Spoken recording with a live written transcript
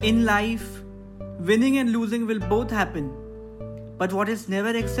In life, winning and losing will both happen. But what is never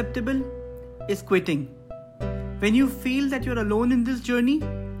acceptable is quitting. When you feel that you're alone in this journey,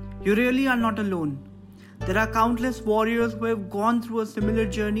 you really are not alone. There are countless warriors who have gone through a similar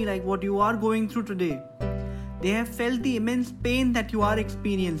journey like what you are going through today. They have felt the immense pain that you are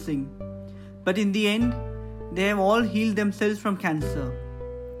experiencing. But in the end, they have all healed themselves from cancer.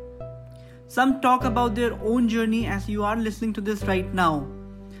 Some talk about their own journey as you are listening to this right now,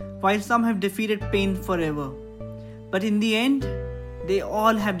 while some have defeated pain forever. But in the end, they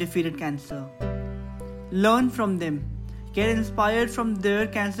all have defeated cancer. Learn from them. Get inspired from their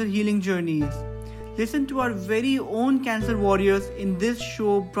cancer healing journeys. Listen to our very own cancer warriors in this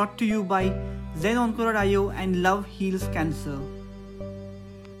show brought to you by unconquerable and Love Heals Cancer.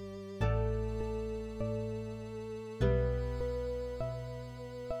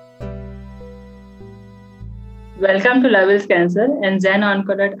 Welcome to Levels Cancer and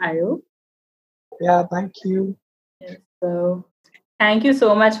zenonco.io. Yeah, thank you. Yes, so, thank you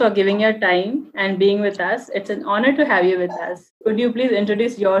so much for giving your time and being with us. It's an honor to have you with us. Could you please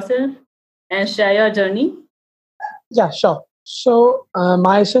introduce yourself and share your journey? Yeah, sure. So,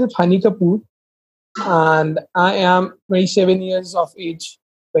 myself, Hunny Kapoor, and I am 27 years of age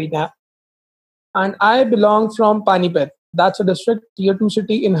right now. And I belong from Panipat. That's a district, tier 2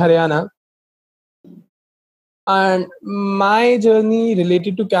 city in Haryana. And my journey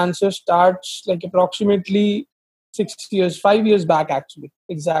related to cancer starts like approximately 6 years, 5 years back, actually,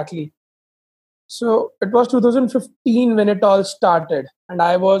 exactly. So it was 2015 when it all started, and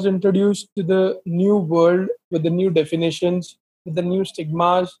I was introduced to the new world with the new definitions, with the new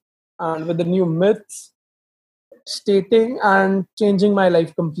stigmas, and with the new myths, stating and changing my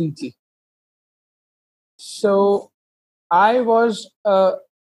life completely. So I was a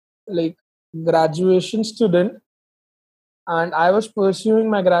like graduation student, and I was pursuing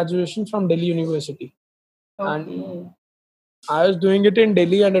my graduation from Delhi University, and Okay. I was doing it in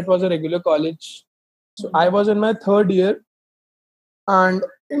Delhi, and it was a regular college. So I was in my third year, and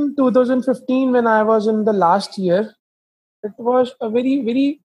in 2015, when I was in the last year, it was a very,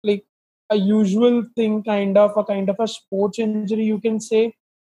 very like a usual thing, kind of a sports injury, you can say,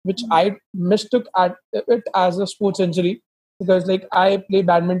 which I mistook at it as a sports injury because like I play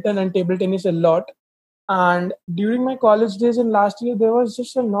badminton and table tennis a lot. And during my college days in last year, there was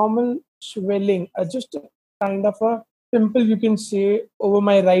just a normal swelling, just a kind of a pimple, you can say, over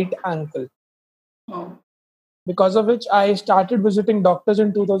my right ankle, Oh, because of which I started visiting doctors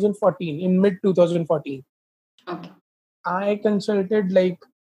in 2014, in mid 2014. okay. I consulted like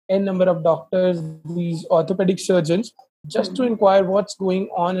a number of doctors, these orthopedic surgeons, just to inquire what's going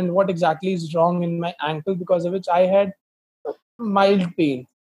on and what exactly is wrong in my ankle, because of which I had mild pain.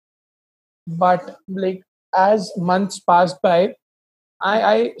 But like as months passed by,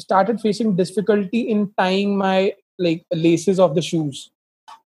 I started facing difficulty in tying my like laces of the shoes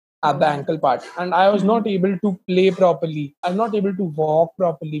at the Oh. ankle part, and I was not able to play properly. I'm not able to walk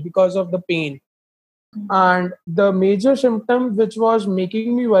properly because of the pain. And the major symptom which was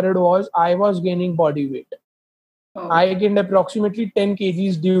making me worried was I was gaining body weight. Oh. I gained approximately 10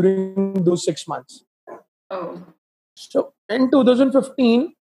 kgs during those 6 months. Oh. So in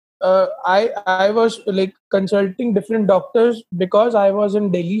 2015, I was like consulting different doctors because I was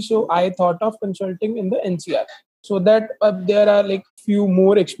in Delhi. So I thought of consulting in the NCR, so that there are like few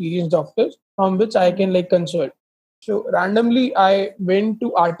more experienced doctors from which I can like consult. So randomly, I went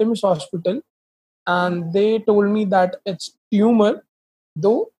to Artemis Hospital, and they told me that it's tumor,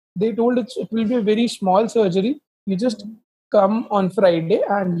 though they told it will be a very small surgery. You just come on Friday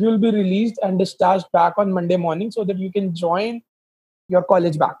and you'll be released and discharged back on Monday morning so that you can join your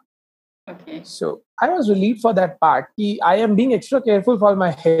college back. Okay. So I was relieved for that part. I am being extra careful for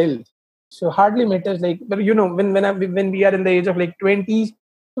my health. So hardly matters like, but you know, when we are in the age of like 20s,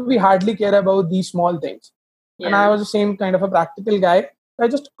 we hardly care about these small things. And I Yeah. was the same kind of a practical guy. I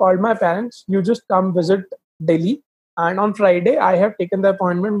just called my parents. You just come visit Delhi, and on Friday I have taken the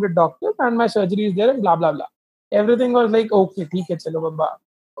appointment with doctor, and my surgery is there, and blah blah blah. Everything was like okay, ठीक है चलो बाबा,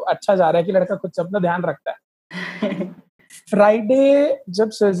 अच्छा जा रहा है कि लड़का कुछ अपना ध्यान रखता है. Friday,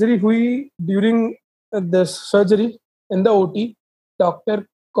 जब surgery हुई, during the surgery in the OT, doctor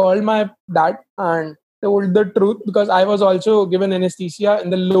called my dad and told the truth because I was also given anesthesia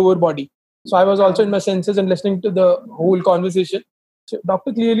in the lower body. So I was also in my senses and listening to the whole conversation. So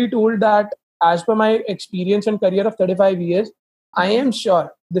doctor clearly told that as per my experience and career of 35 years, I am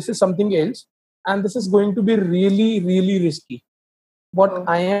sure this is something else and this is going to be really, really risky. What Oh.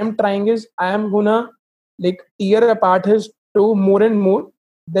 I am trying is I am gonna like tear apart his toe more and more.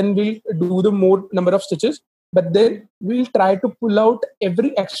 Then we'll do the more number of stitches. but then we'll try to pull out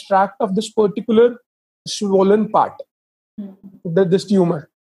every extract of this particular swollen part, this tumor.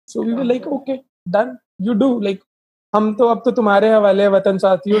 So we were like, okay, done. You do. Like, हम तो अब तो तुम्हारे हवाले वतन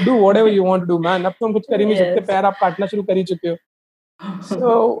साथ. You do whatever you want to do, man. अब तो हम कुछ कर ही नहीं सकते. पैर आप काटना शुरू कर ही चुके हो.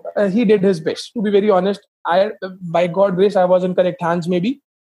 So he did his best. To be very honest, by God grace, I was in correct hands maybe.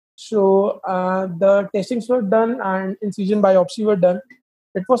 So the testings were done and incision biopsy were done.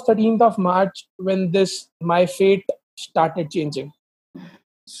 It was 13th of March when my fate started changing.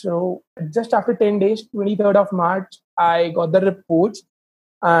 So just after 10 days, 23rd of March, I got the reports.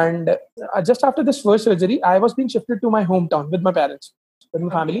 And just after this first surgery, I was being shifted to my hometown with my parents, with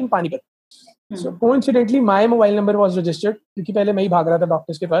my family in Panipat. So coincidentally, my mobile number was registered क्योंकि पहले मैं ही भाग रहा था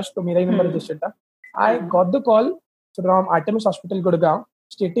doctors के पास, तो मेरा ही नंबर रजिस्टर्ड था. I got the call from Artemis Hospital, Gurgaon,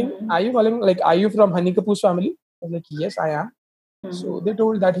 stating, "Are you calling? Like, are you from Hunny Kapoor's family?" I was like, "Yes, I am." So they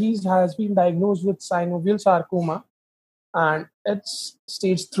told that he has been diagnosed with Synovial Sarcoma, and it's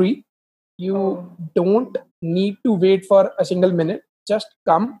stage 3. You don't need to wait for a single minute. Just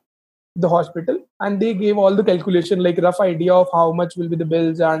come to the hospital, and they gave all the calculation, like rough idea of how much will be the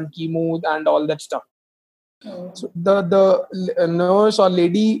bills and chemo and all that stuff. So the nurse or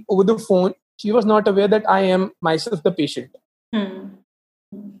lady over the phone, she was not aware that I am myself the patient.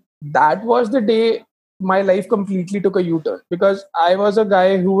 That was the day my life completely took a U-turn, because I was a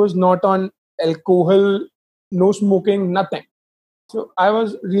guy who was not on alcohol, no smoking, nothing. So I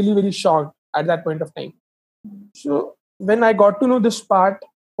was really very shocked at that point of time. So when I got to know this part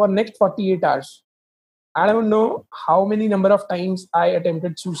for next 48 hours, I don't know how many number of times I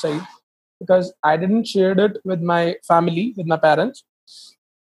attempted suicide, because I didn't share it with my family, with my parents.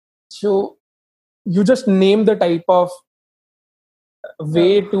 So you just name the type of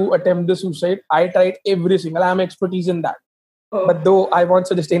way to attempt the suicide. I tried every single. I'm expertise in that. But though I won't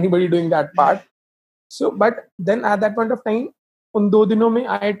suggest anybody doing that part. So, but then at that point of time, उन 2 दिनों में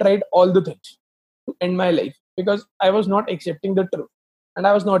I tried all the things to end my life, because I was not accepting the truth and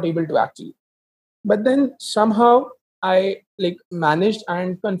I was not able to actually. But then somehow I managed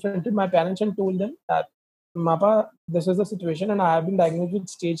and confronted my parents and told them that, Mapa, this is the situation and I have been diagnosed with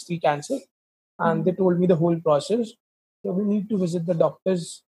stage 3 cancer. And they told me the whole process. So we need to visit the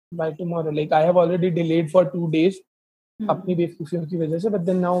doctors by tomorrow. Like, I have already delayed for 2 days अपनी बेवकूफियों की वजह से, but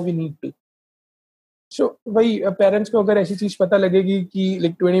then now we need to. So वही parents को अगर ऐसी चीज पता लगेगी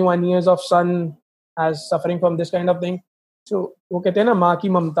कि 21 years of son has suffering from this kind of thing, so वो कहते हैं ना माँ की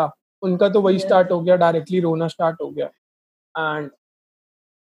ममता, उनका तो वही स्टार्ट हो गया, डायरेक्टली रोना स्टार्ट हो गया. And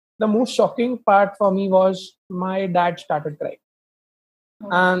the most shocking part for me was my dad started crying.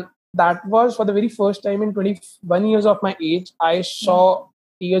 And that was for the very first time in 21 years of my age, I saw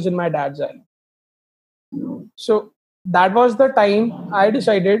tears in my dad's eye. So that was the time I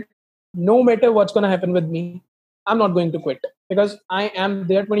decided, no matter what's going to happen with me, I'm not going to quit, because I am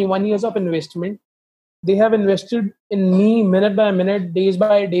there. 21 years of investment. They have invested in me minute by minute, days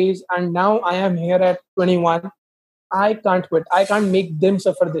by days, and now I am here at 21. I can't quit. I can't make them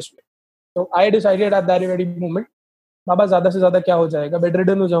suffer this way. So I decided at that very moment, बाबा ज़्यादा से ज़्यादा क्या हो जाएगा, bed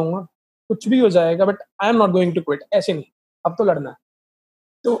ridden हो जाऊंगा, कुछ भी हो जाएगा, but I am not going to quit. ऐसे नहीं, अब तो लड़ना है.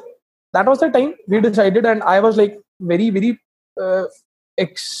 So that was the time we decided, and I was like very, very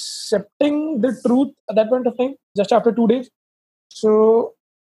accepting the truth at that point of time, just after 2 days. So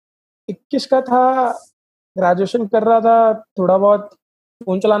 21 का था, graduation कर रहा था, थोड़ा बहुत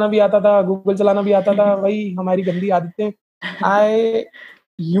फोन चलाना भी आता था, गूगल चलाना भी आता था, वही हमारी गंदी आदतें. I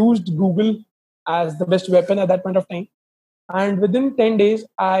used Google as the best weapon at that point of time, and within 10 days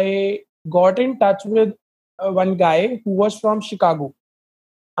I got in touch with one guy who was from Chicago,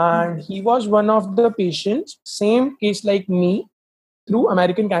 and he was one of the patients, same case like me, through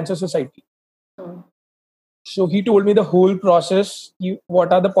American Cancer Society. So he told me the whole process,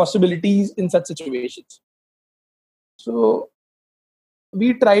 what are the possibilities in such situations. So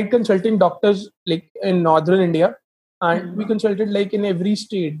we tried consulting doctors like in northern India, and we consulted like in every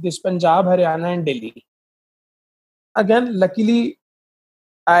state, this Punjab, Haryana and Delhi. Again, luckily,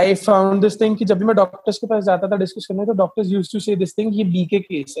 I found this thing कि जब भी मैं doctors के पास जाता था discuss करने, तो doctors used to से दिस थिंग, ये बीके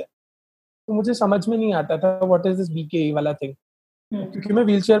केस है. तो मुझे समझ में नहीं आता था व्हाट इज दिस बीके वाला थिंग, क्योंकि मैं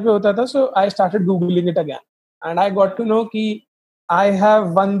व्हीलचेयर पे होता था. सो I started googling it again, and I got to know कि I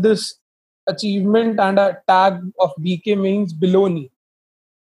have one this achievement, and a tag of BK means below knee.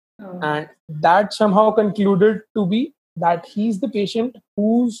 And that somehow concluded to be that he's the patient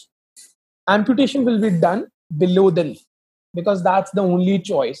whose amputation will be done below the knee, because that's the only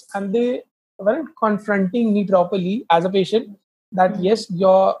choice. And they weren't confronting me properly as a patient that yes,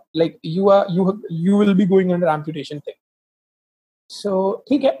 you're like you will be going under amputation thing. So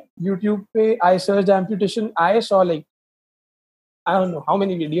ठीक है, YouTube पे I searched amputation. I saw like I don't know how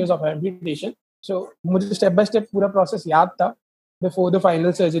many videos of amputation. So मुझे step by step पूरा process याद था before the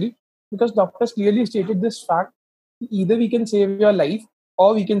final surgery, because doctors clearly stated this fact: either we can save your life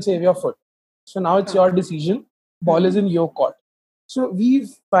or we can save your foot. So now it's your decision. Ball is in your court. So we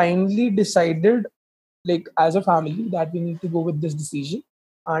finally decided, like as a family, that we need to go with this decision.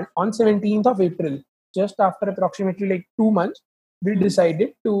 And on 17th of April, just after approximately like 2 months, we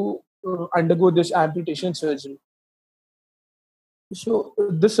decided to undergo this amputation surgery. So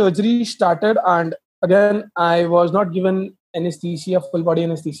the surgery started, and again, I was not given anesthesia, full body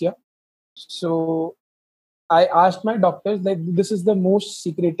anesthesia. So I asked my doctors that this is the most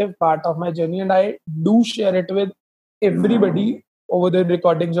secretive part of my journey, and I do share it with everybody over the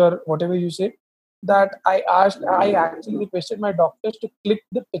recordings or whatever you say. That I actually requested my doctors to click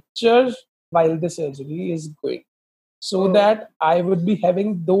the pictures while the surgery is going, so that I would be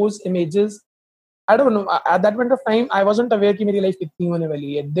having those images. I don't know. At that point of time, I wasn't aware कि मेरी life कितनी होने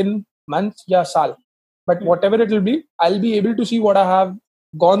वाली है, दिन, month या साल. But whatever it will be, I'll be able to see what I have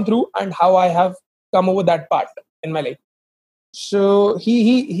gone through and how I have come over that part in my life. So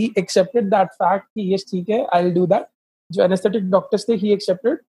he accepted that fact. Yes, ठीक है, I'll do that. जो anesthetic doctors थे, he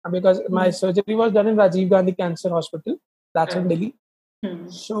accepted, because my surgery was done in Rajiv Gandhi Cancer Hospital. That's in Delhi.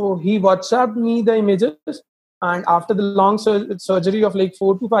 So he WhatsApped me the images, and after the long surgery of like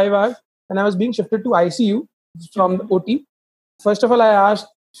 4 to 5 hours, and I was being shifted to ICU from the OT. First of all, I asked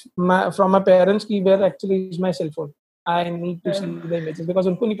from my parents कि where actually is my cell phone. I need to see the images, because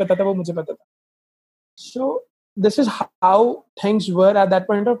उनको नहीं पता था, वो मुझे पता था. So this is how things were at that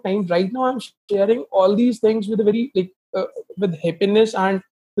point of time. Right now, I'm sharing all these things with a very with happiness and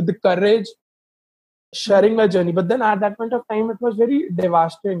with the courage, sharing my journey. But then at that point of time, it was very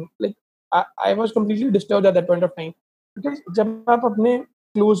devastating. Like I was completely disturbed at that point of time, because जब आप अपने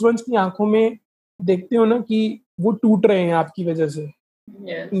close ones की आंखों में देखते हो ना कि वो टूट रहे हैं आपकी वजह से,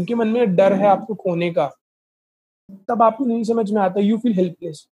 उनके मन में डर है आपको खोने का, तब आपको नहीं समझ में आता, यू फील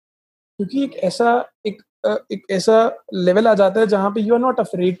हेल्पलेस, क्योंकि एक ऐसा लेवल आ जाता है जहाँ पे you are not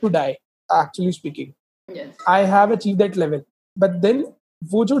afraid to die. Actually speaking, I have achieve that level, but then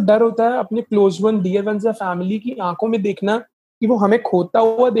वो जो डर होता है अपने क्लोज वन, डियर वंस या फैमिली की आंखों में देखना कि वो हमें खोता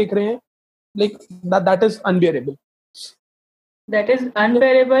हुआ देख रहे हैं, like that is unbearable. That is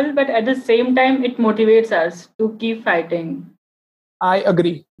unbearable, but at the same time, it motivates us to keep fighting. I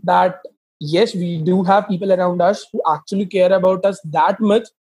agree that yes, we do have people around us who actually care about us that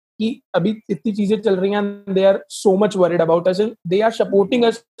much कि अभी इतनी चीजें चल रही हैं, and they are so much worried about us, and they are supporting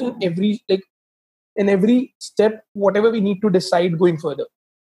us in every step, whatever we need to decide going further.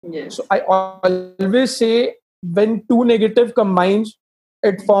 Yes. So I always say, when two negative combines,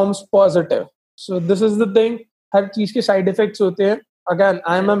 it forms positive. So this is the thing. हर चीज के side effects होते हैं. Again,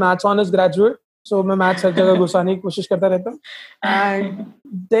 I am a maths honours graduate, सो मैं maths हर जगह घुसाने की कोशिश करता रहता हूँ. And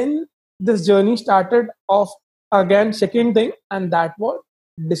then this journey started off again second thing, and that was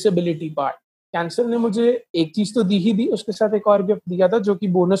disability part. Cancer ने मुझे एक चीज तो दी ही दी, उसके साथ एक और गिफ्ट दिया था जो कि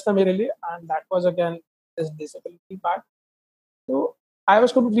बोनस था मेरे लिए, and that was again this disability part. तो I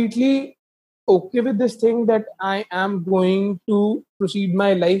was completely okay with this thing that I am going to proceed my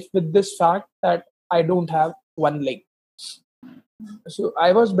life with this fact that I don't have one leg. So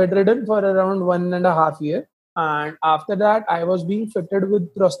I was bedridden for around 1.5 years, and after that I was being fitted with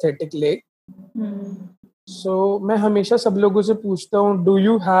prosthetic leg. So मैं हमेशा सब लोगों से पूछता हूँ, do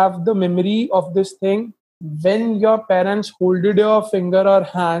you have the memory of this thing when your parents holded your finger or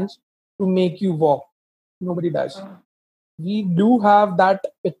hands to make you walk? Nobody does. We do have that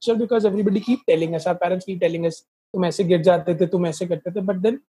picture because everybody keep telling us, our parents keep telling us, तुम ऐसे गिर जाते थे, तुम ऐसे करते थे, but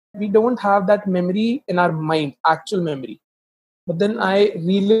then we don't have that memory in our mind, actual memory. But then I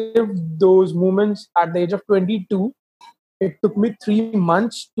relived those moments at the age of 22. It took me 3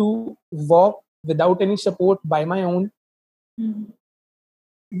 months to walk without any support by my own.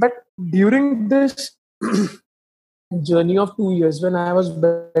 But during this journey of 2 years, when I was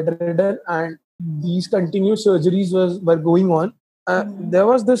bedridden and these continuous surgeries were going on, there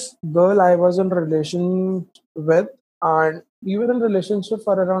was this girl I was in relation with, and we were in relationship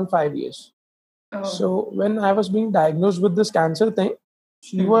for around 5 years. So when I was being diagnosed with this cancer thing,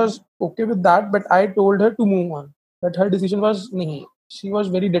 she was okay with that, but I told her to move on. But her decision was nahi. She was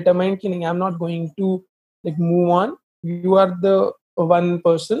very determined कि नहीं, I'm not going to like move on. You are the one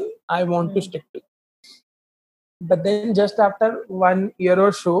person I want to stick to. But then just after 1 year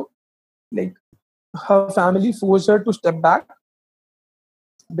or so, like her family forced her to step back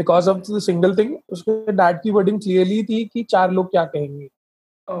because of the single thing. उसके dad की wording clearly थी कि 4 लोग क्या कहेंगे.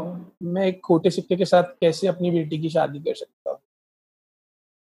 मैं एक खोटे सिक्के के साथ कैसे अपनी बेटी की शादी कर सकता हूँ.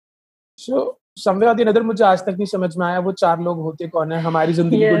 So somewhere or the other मुझे आज तक नहीं समझ में आया वो 4 लोग होते कौन है हमारी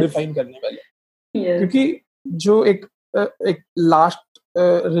जिंदगी को Yes. डिफाइन करने वाले. Yes. क्योंकि जो एक लास्ट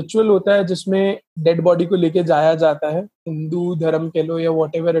रिचुअल होता है जिसमें डेड बॉडी को लेके जाया जाता है, हिंदू धर्म कह लो या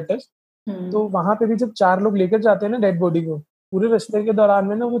वॉट एवर इट इज, तो वहां पे भी जब 4 लोग लेकर जाते हैं ना डेड बॉडी को, पूरे रास्ते के दौरान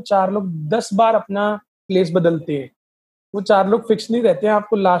में ना वो 4 लोग 10 बार अपना प्लेस बदलते हैं. वो 4 लोग फिक्स नहीं रहते हैं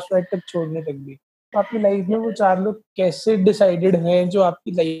आपको लास्ट राइट तक छोड़ने तक भी. तो आपकी लाइफ में वो 4 लोग कैसे डिसाइडेड हैं जो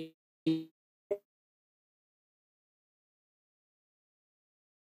आपकी life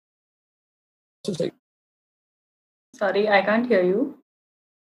Sorry, I can't hear you.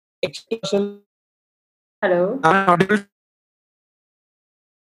 Expression. Hello.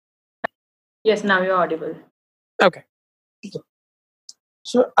 Yes, now you're audible. Okay.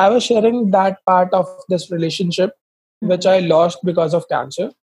 So I was sharing that part of this relationship which I lost because of cancer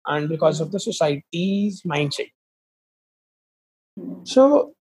and because of the society's mindset.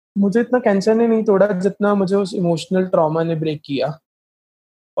 So मुझे इतना cancer ने नहीं तोड़ा जितना मुझे उस emotional trauma ने break किया.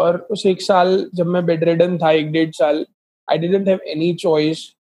 और उस 1 साल जब मैं बेड रिडन था, 1-1.5 साल, I didn't have any choice.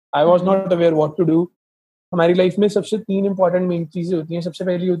 I was not aware what to do. हमारी लाइफ में सबसे 3 इंपॉर्टेंट मेन चीजें होती हैं. सबसे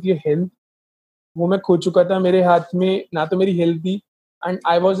पहली होती है हेल्थ. वो मैं खो चुका था. मेरे हाथ में ना तो मेरी हेल्थ थी and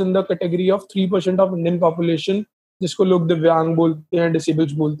I was in the category of 3% of Indian population जिसको लोग दिव्यांग बोलते हैं,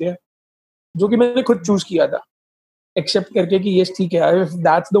 डिसेबल्स बोलते हैं, जो कि मैंने खुद चूज किया था एक्सेप्ट करके कि यस ठीक है, if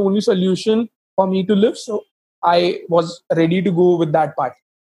that's the only solution for me to live, so I was ready to go with that part.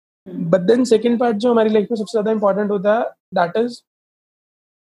 But then second part जो हमारी लाइफ में सबसे ज्यादा इंपॉर्टेंट होता है, that is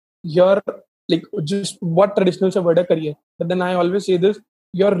your like just what traditional से word है career. But then I always say this,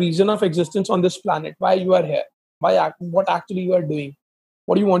 your reason of existence on this planet, why you are here, what actually you are doing,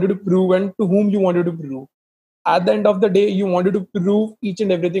 what you wanted to prove and to whom you wanted to prove. At the end of the day, you wanted to prove each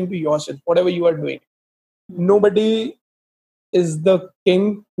and everything to yourself, whatever you are doing. Nobody is the king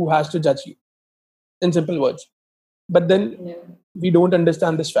who has to judge you, in simple words. But then we don't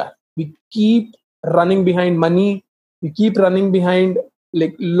understand this fact. We keep running behind money. We keep running behind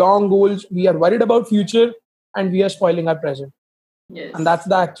like long goals. We are worried about future and we are spoiling our present. Yes. And that's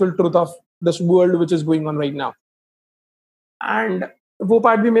the actual truth of this world which is going on right now. And वो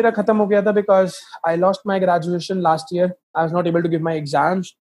part भी मेरा खत्म हो गया था because I lost my graduation last year. I was not able to give my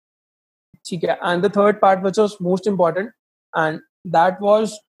exams. ठीक है. And the third part which was most important, and that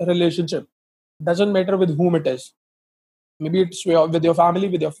was relationship. Doesn't matter with whom it is. Maybe it's with your family,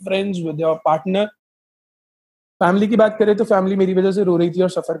 with your friends, with your partner. Family की बात करें तो family मेरी वजह से रो रही थी और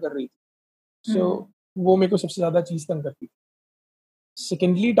सफर कर रही थी. सो वो मेरे को सबसे ज्यादा चीज तंग करती.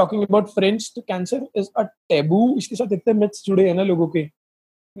 सेकेंडली टॉकिंग अबाउट फ्रेंड्स, तो कैंसर इज अ टैबू. इसके साथ इतने मिथ्स जुड़े हैं ना लोगों के.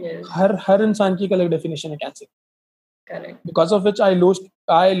 हर इंसान की एक अलग डेफिनेशन है cancer. Correct. Because of which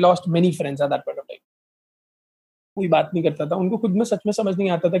I lost many friends at that point of time. कोई बात नहीं करता था. उनको खुद में सच में समझ नहीं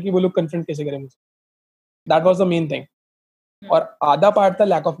आता था कि वो लोग कन्फ्रंट कैसे करें मुझे. That was the main thing. और आधा पार्ट था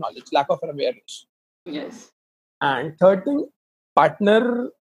lack of knowledge, lack of awareness. Yes. And third thing, partner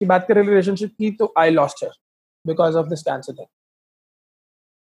की बात करें रिलेशनशिप की, तो I lost her because of this cancer thing.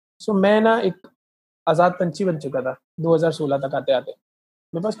 So मैं ना एक आजाद पंछी बन चुका था 2016 तक आते आते.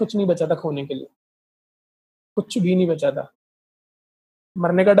 मेरे पास कुछ नहीं बचा था खोने के लिए. कुछ भी नहीं बचा था.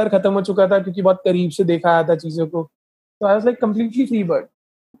 मरने का डर खत्म हो चुका था क्योंकि बहुत करीब से देखा आया था चीज़ों को. तो I was like completely free bird.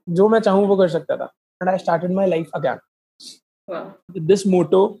 जो मैं चाहूँ वो कर सकता था. And I started my life again with this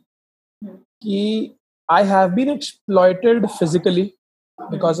मोटो कि I have been exploited physically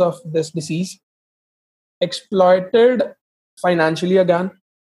because of this disease, exploited financially again,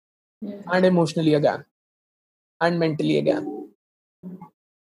 and emotionally again, and mentally again.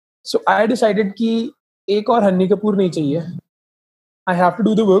 So I decided कि एक और हन्नी कपूर नहीं चाहिए. I have to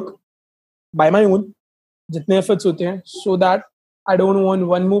do the work by my own, जितने efforts होते हैं, so that I don't want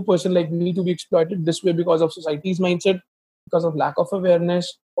one more person like me to be exploited this way because of society's mindset, because of lack of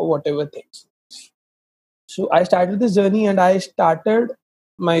awareness or whatever things. So I started this journey and I started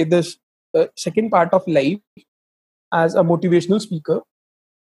my this second part of life as a motivational speaker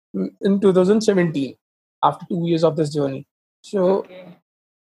in 2017 after 2 years of this journey. So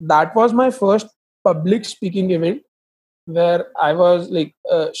that was my first public speaking event where I was like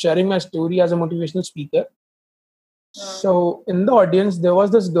sharing my story as a motivational speaker. So in the audience there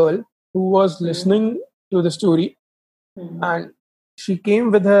was this girl who was listening to the story and she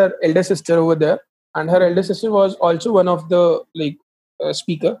came with her elder sister over there. And her elder sister was also one of the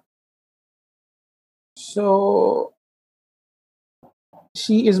speaker. So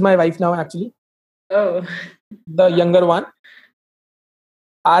she is my wife now actually. Oh. The younger one.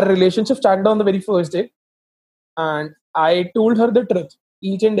 Our relationship started on the very first day. And I told her the truth,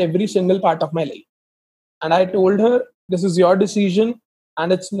 each and every single part of my life. And I told her, this is your decision.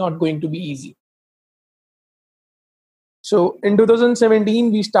 and it's not going to be easy. So in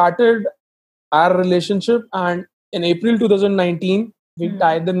 2017, we started our relationship, and in April 2019, we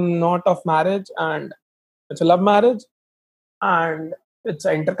tied the knot of marriage, and it's a love marriage and it's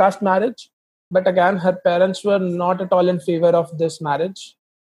an intercaste marriage. But again, her parents were not at all in favor of this marriage.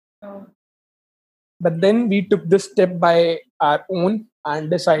 Oh. But then we took this step by our own and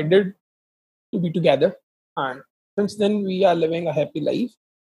decided to be together. And since then, we are living a happy life.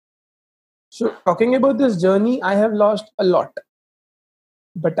 So, talking about this journey, I have lost a lot.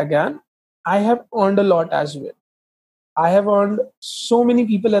 But again, I have earned a lot as well. I have earned so many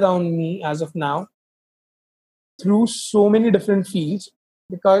people around me as of now through so many different fields,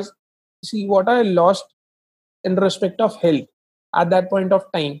 because see what I lost in respect of health at that point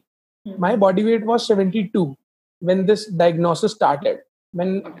of time. My body weight was 72 when this diagnosis started.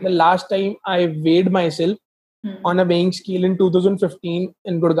 When the last time I weighed myself on a weighing scale in 2015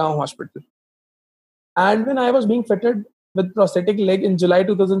 in Gurgaon hospital. And when I was being fitted with prosthetic leg in July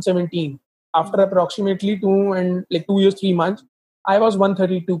 2017, after approximately 2 years, 3 months, I was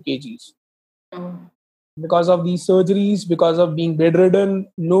 132 kgs. Oh. Because of these surgeries, because of being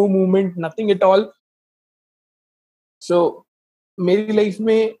bedridden, no movement, nothing at all. So, मेरी life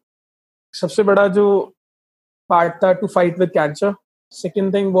में सबसे बड़ा जो part था to fight with cancer.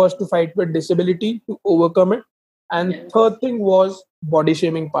 Second thing was to fight with disability, to overcome it. And third thing was body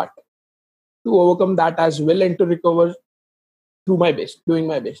shaming part, to overcome that as well and to recover through my best, doing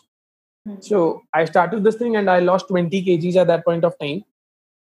my best. So I started this thing and I lost 20 kgs at that point of time.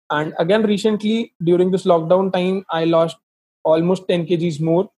 And again, recently during this lockdown time, I lost almost 10 kgs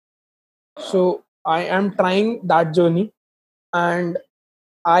more. So I am trying that journey, and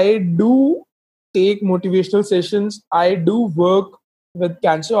I do take motivational sessions. I do work with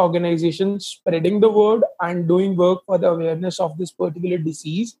cancer organizations, spreading the word and doing work for the awareness of this particular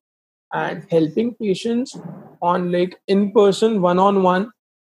disease and helping patients on like in person, one-on-one,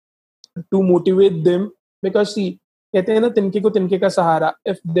 to motivate them. Because see, कहते हैं ना तिनके को तिनके का सहारा.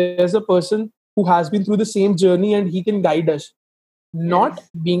 If there's a person who has been through the same journey and he can guide us, not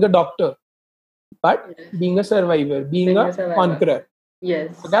being a doctor, but being a survivor, being a conqueror.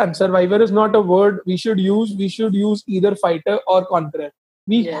 Yes. Again, survivor is not a word we should use. We should use either fighter or conqueror.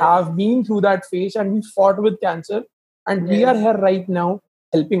 We have been through that phase and we fought with cancer, and we are here right now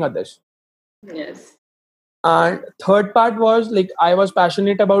helping others. Yes. And third part was like I was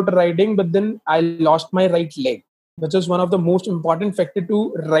passionate about riding, but then I lost my right leg, which is one of the most important factor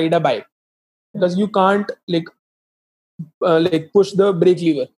to ride a bike, because you can't like push the brake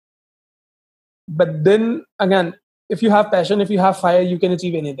lever. But then again, if you have passion, if you have fire, you can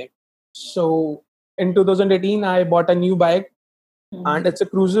achieve anything. So in 2018, I bought a new bike, and it's a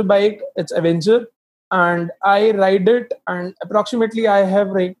cruiser bike. It's Avenger, and I ride it, and approximately I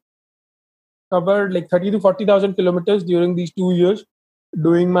have covered like 30 to 40,000 kilometers during these 2 years,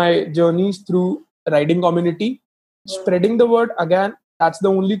 doing my journeys through riding community, spreading the word. Again, that's the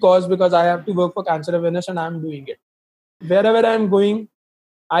only cause, because I have to work for cancer awareness and I'm doing it. Wherever I'm going,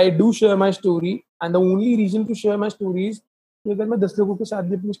 I do share my story, and the only reason to share my story is कि अगर मैं 10 लोगों के साथ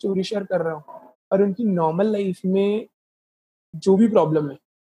भी अपनी story share कर रहा हूँ और उनकी नॉर्मल लाइफ में जो भी प्रॉब्लम है,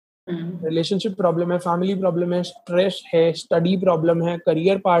 रिलेशनशिप प्रॉब्लम है, फैमिली प्रॉब्लम है, स्ट्रेस है, स्टडी प्रॉब्लम है,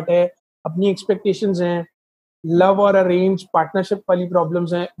 करियर पार्ट है, अपनी एक्सपेक्टेशंस हैं, लव और अरेंज पार्टनरशिप वाली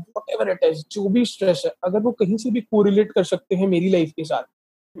प्रॉब्लम्स हैं, व्हाटएवर इट इज, जो भी स्ट्रेस है, अगर वो कहीं से भी कोरिलेट कर सकते हैं मेरी लाइफ के साथ,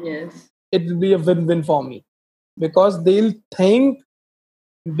 it will be a win win for me, because they will think,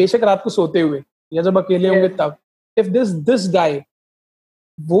 बेशक रात को सोते हुए या जब अकेले होंगे तब, इफ दिस गाय,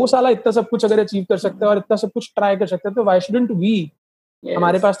 वो साला इतना सब कुछ अगर अचीव कर सकता है और इतना सब कुछ ट्राई कर सकता है, तो व्हाई शुडंट वी?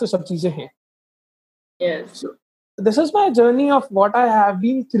 हमारे पास तो सब चीजें हैं. So, this is my journey of what I have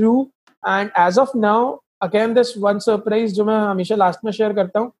been through, and as of now, again, this one surprise जो मैं हमेशा लास्ट में शेयर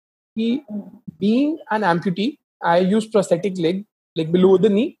करता हूँ कि being an amputee, I use prosthetic leg, like below the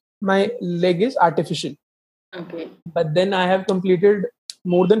knee, my leg is artificial. Okay. But then I have completed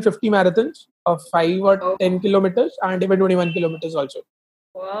more than 50 marathons of 5 or 10 kilometers and even 21 kilometers also.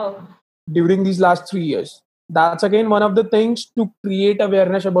 Wow. During these last 3 years. That's again one of the things to create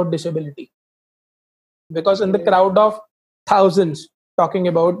awareness about disability. Because in the crowd of thousands talking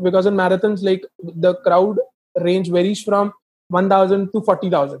about, because in marathons, like the crowd range varies from 1,000 to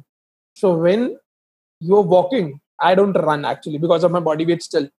 40,000. So when you're walking, I don't run actually because of my body weight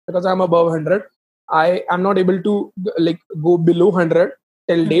still, because I'm above 100. I am not able to like go below 100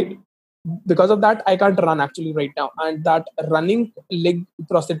 till date. Because of that, I can't run actually right now. And that running leg,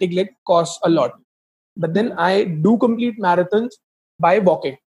 prosthetic leg, costs a lot. But then I do complete marathons by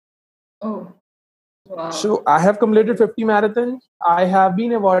walking. Oh. So I have completed 50 marathons. I have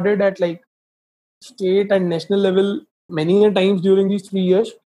been awarded at like state and national level many a times during these 3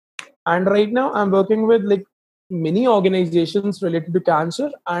 years. And right now I'm working with like many organizations related to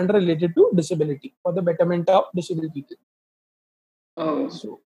cancer and related to disability for the betterment of disabled people.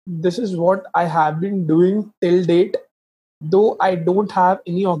 So this is what I have been doing till date, though I don't have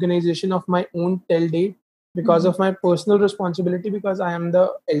any organization of my own till date because of my personal responsibility, because I am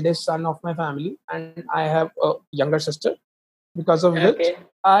the eldest son of my family and I have a younger sister, because of which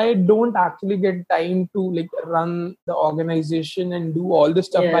I don't actually get time to like run the organization and do all this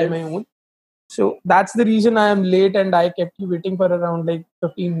stuff by my own. So that's the reason I am late and I kept you waiting for around like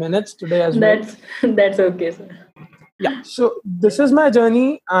 15 minutes today as well. That's okay, sir. Yeah. So this is my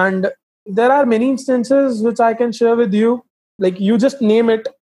journey, and there are many instances which I can share with you. Like you just name it.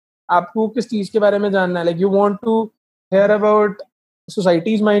 आपको किस चीज के बारे में जानना है? Like you want to hear about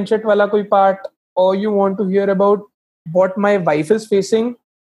society's mindset वाला कोई part, or you want to hear about what my wife is facing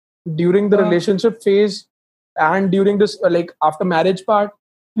during the relationship phase and during this like after marriage part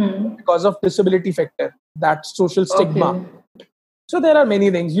because of disability factor, that social stigma. So there are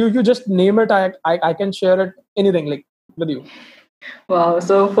many things. You just name it. I can share it anything like with you. Wow.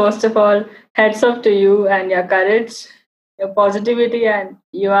 So first of all, hats off to you and your courage, your positivity, and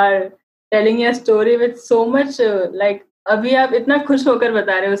you are telling your story with so much like अभी आप इतना खुश होकर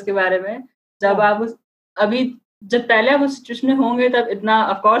बता रहे हो उसके बारे में. जब आप उस अभी जब पहले आप उस सिचुएशन में होंगे तब इतना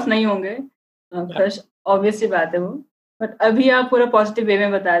ऑफ कोर्स नहीं होंगे. खुश ऑब्वियस सी बात है वो. बट अभी आप पूरा पॉजिटिव वे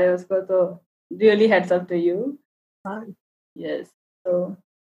में बता रहे हो उसको, तो really heads up to you. Yes. So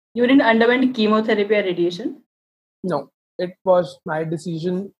you didn't underwent chemotherapy or radiation? No, it was my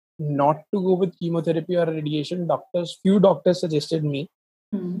decision not to go with chemotherapy or radiation. Few doctors suggested me.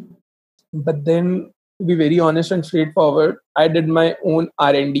 But then, to be very honest and straightforward, I did my own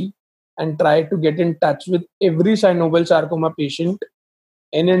R&D and tried to get in touch with every synovial sarcoma patient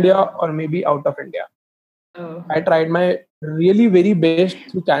in India or maybe out of India. I tried my really very best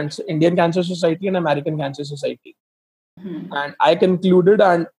through Indian Cancer Society and American Cancer Society. And I concluded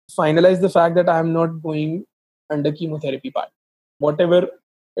and finalized the fact that I am not going under chemotherapy part. Whatever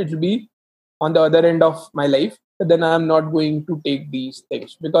it will be on the other end of my life, then I am not going to take these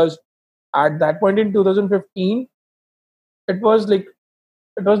things. Because at that point in 2015, it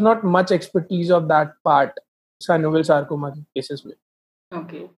was not much expertise of that part, synovial sarcoma cases.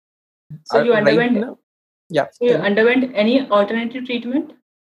 Okay. So you underwent... Right now, yeah. So you underwent any alternative treatment?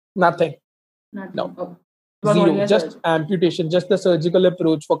 Nothing. No. Zero. Just amputation, just the surgical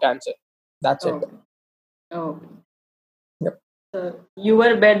approach for cancer. That's it. Oh. Yep. So you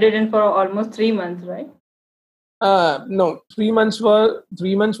were bedridden for almost 3 months, right? No, 3 months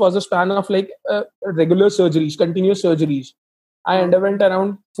was a span of like regular surgeries, continuous surgeries. I underwent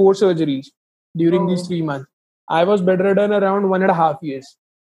around 4 surgeries during these 3 months. I was bedridden around 1.5 years.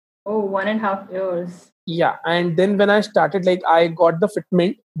 Oh, 1.5 years. Yeah, and then when I started, like I got the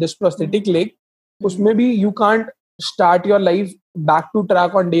fitment, this prosthetic leg. Usme bhi you can't start your life back to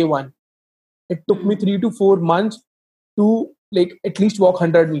track on day one. It took me 3 to 4 months to like at least walk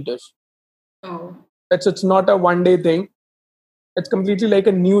 100 meters. It's not a one day thing. It's completely like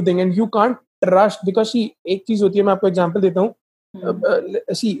a new thing, and you can't trust because see, एक चीज होती है, मैं आपको example देता हूँ.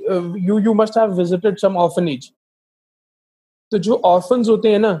 See, you must have visited some orphanage. तो जो orphans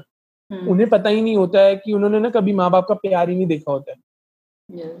होते हैं ना, उन्हें पता ही नहीं होता है कि उन्होंने ना कभी माँ बाप का प्यार ही नहीं देखा होता है.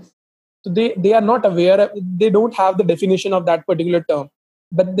 Yes. So they are not aware, they don't have the definition of that particular term.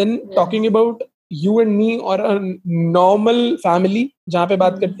 But then talking about you and me or a normal family जहाँ पे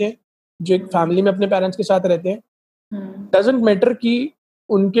बात करते हैं, जो एक फैमिली में अपने पेरेंट्स के साथ रहते हैं, doesn't matter कि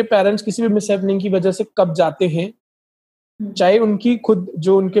उनके पेरेंट्स किसी भी मिसहैपनिंग की वजह से कब जाते हैं, चाहे उनकी खुद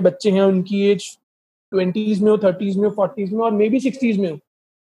जो उनके बच्चे हैं उनकी एज 20s में हो, 30s में हो, 40s में और मे बी 60s में हो,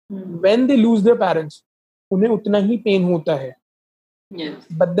 when they lose their parents, उन्हें उतना ही पेन होता है.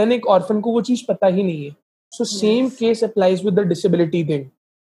 बट देन एक ऑर्फन को वो चीज पता ही नहीं है. So same case applies with the disability thing.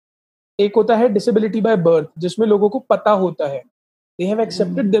 एक होता है डिसेबिलिटी बाय बर्थ, जिसमें लोगों को पता होता है, they have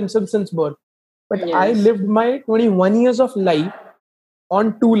accepted themselves since birth. But I lived my 21 years of life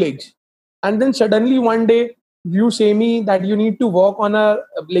on 2 legs, and then suddenly one day you say me that you need to walk on a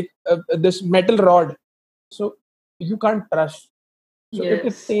this metal rod, so you can't trust. So it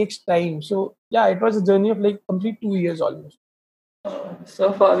takes time. So yeah, it was a journey of like complete 2 years almost. So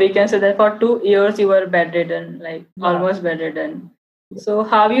we can say that for 2 years you were bedridden, like almost bedridden. So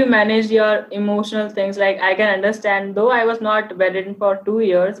how you manage your emotional things? Like I can understand, though I was not bedridden for 2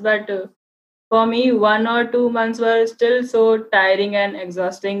 years, but for me 1 or 2 months were still so tiring and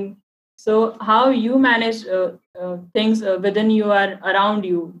exhausting. So how you manage things within you or around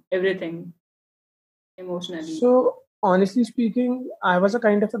you, everything? emotionally? So honestly speaking, I was a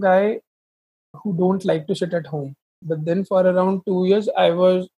kind of a guy who don't like to sit at home. But then for around 2 years, I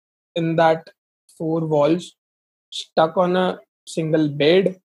was in that four walls, stuck on a single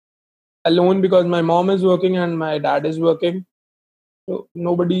bed, alone because my mom is working and my dad is working. So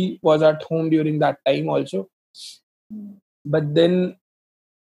nobody was at home during that time also. But then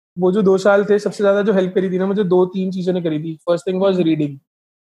वो जो 2 साल थे सबसे ज्यादा जो help करी थी ना मुझे दो तीन चीजों ने करी थी. फर्स्ट थिंग वाज रीडिंग,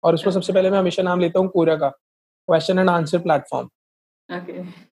 और उसको सबसे पहले मैं हमेशा नाम लेता हूँ कोरा का, question and answer platform. Okay.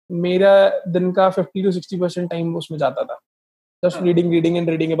 मेरा दिन का 50 to 60% टाइम उसमें जाता था, just reading and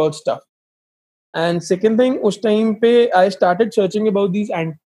reading about stuff. And second thing, उस time पे I started searching about these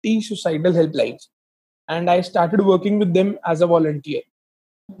anti-suicidal helplines and I started working with them as a volunteer.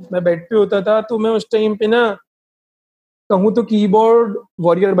 मैं bed पे होता था तो मैं उस टाइम पे ना कहूँ तो कीबोर्ड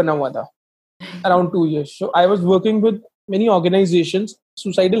वॉरियर बना हुआ था around 2 years. So I was working with many organizations,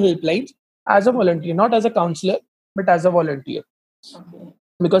 suicidal helplines, as a volunteer, not as a counselor, but as a volunteer. Okay.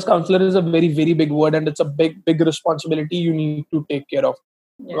 Because counselor is a very, very big word and it's a big responsibility you need to take care of.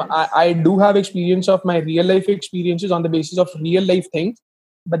 Yes. I do have experience of my real life experiences on the basis of real life things,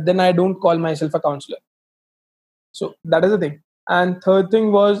 but then I don't call myself a counselor. So that is the thing. And third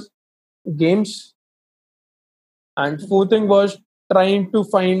thing was games. And fourth thing was trying to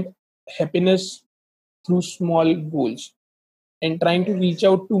find happiness through small goals and trying to reach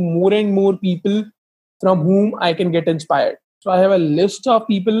out to more and more people from whom I can get inspired. So I have a list of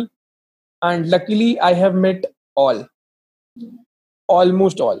people, and luckily I have met all,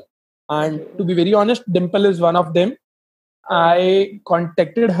 almost all. And to be very honest, Dimple is one of them. I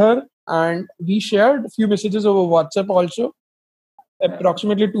contacted her and we shared a few messages over WhatsApp also,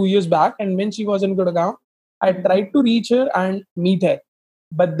 approximately 2 years back. And when she was in Gurgaon, I tried to reach her and meet her.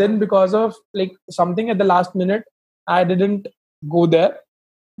 But then because of like something at the last minute, I didn't go there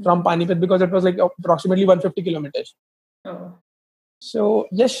from Panipat because it was like approximately 150 kilometers. Oh. So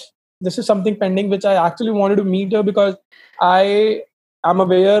yes, this is something pending which I actually wanted to meet her because I am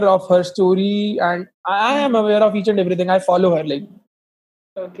aware of her story and I am aware of each and everything. I follow her like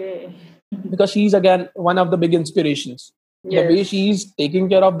Okay. because she's again one of the big inspirations. Yes. The way she's taking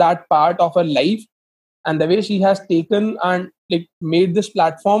care of that part of her life and the way she has taken and like made this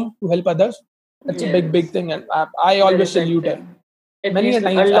platform to help others, it's a big thing, and I always salute her. It Many needs a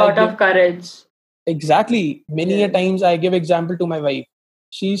times a lot of courage. Exactly. Many a times I give example to my wife.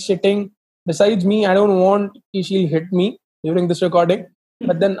 She's sitting besides me. I don't want she'll hit me during this recording,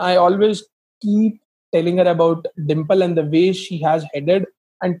 but then I always keep telling her about Dimple and the way she has headed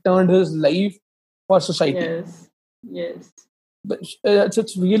and turned his life for society. Yes. But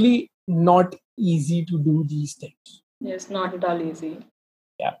it's really not easy to do these things. Yes, not at all easy.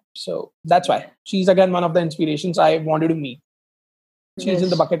 Yeah. So that's why she's again one of the inspirations I wanted to meet. She's in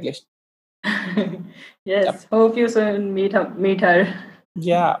the bucket list. Yes. Hope you soon meet her.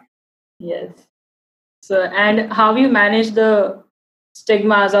 Yeah. Yes. So, and how you manage the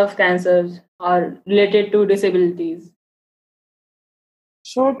stigmas of cancers or related to disabilities?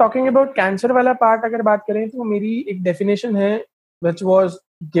 So talking about cancer वाला part अगर बात करें तो मेरी एक definition है which was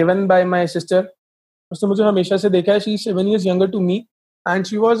given by my sister. उसने मुझे हमेशा से देखा है. She's 7 years younger to me and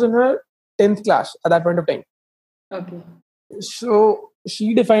she was in her 10th class at that point of time. Okay. So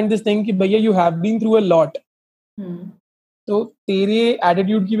she defined this thing कि भैया you have been through a lot. तो तेरे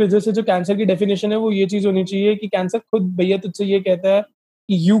एटीट्यूड की वजह से जो कैंसर की definition है वो ये चीज होनी चाहिए कि कैंसर खुद भैया तुझसे ये कहता है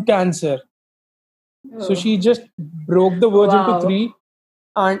कि you cancer. So she just broke the words into three,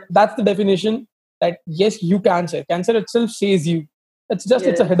 and that's the definition that yes, you cancer. Cancer itself says you. It's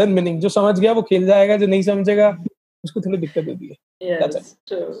a hidden meaning. जो समझ गया वो खेल जाएगा, जो नहीं समझेगा उसको थोड़ी दिक्कत होती है. That's it.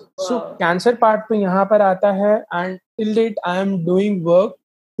 True. So cancer part तो यहाँ पर आता है, and till date I am doing work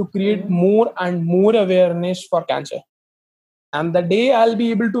to create more and more awareness for cancer. And the day I'll be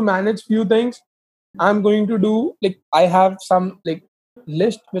able to manage few things, I'm going to do like I have some like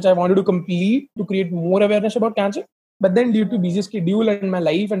list which I wanted to complete to create more awareness about cancer. But then due to busy schedule and my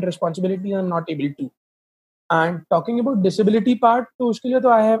life and responsibility, I'm not able to. And talking about disability part, तो उसके लिए तो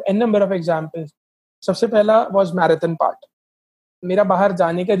I have n number of examples. सबसे पहला was marathon part. मेरा बाहर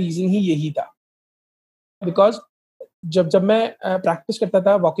जाने का reason ही यही था. Because जब मैं practice करता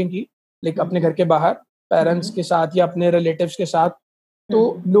था walking की, like अपने घर के बाहर, पेरेंट्स के साथ या अपने रिलेटिव्स के साथ,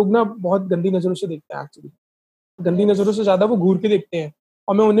 तो लोग ना बहुत गंदी नजरों से देखते हैं. एक्चुअली गंदी नजरों से ज्यादा वो घूर के देखते हैं,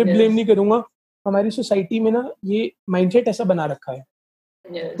 और मैं उन्हें ब्लेम नहीं करूंगा. हमारी सोसाइटी में ना ये माइंडसेट ऐसा बना रखा है.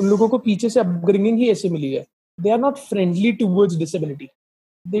 उन लोगों को पीछे से अपब्रिंगिंग ही ऐसे मिली है. दे are not friendly towards disability.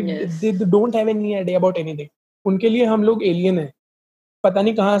 They don't have any idea about anything. उनके लिए हम लोग एलियन है, पता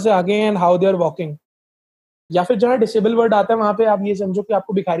नहीं कहाँ से आ गए हैं, and how they are walking. या फिर जहाँ डिसेबल वर्ड आता है वहाँ पे आप ये समझो कि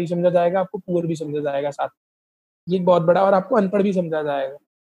आपको भिखारी समझा जाएगा, आपको पुअर भी समझा जाएगा साथ, ये एक बहुत बड़ा, और आपको अनपढ़ भी समझा जाएगा.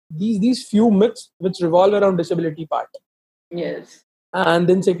 These few myths which revolve around disability part. Yes. And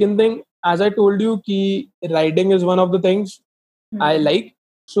then second thing, as I told you, ki riding is one of the things I like.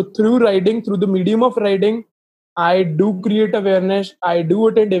 So through riding, through the medium of riding, I do create awareness. I do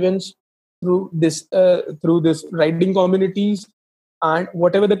attend events through this riding communities, and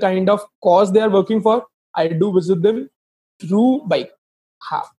whatever the kind of cause they are working for, I do visit them through bike.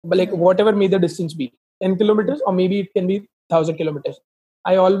 But like whatever may the distance be, 10 kilometers or maybe it can be 1,000 kilometers.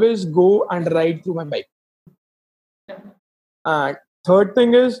 I always go and ride through my bike. And third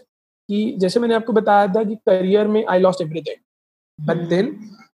thing is कि जैसे मैंने आपको बताया था कि career में I lost everything. But then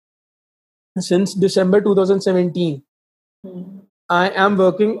since December 2017, I am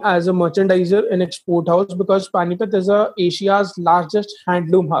working as a merchandiser in export house because Panipat is Asia's largest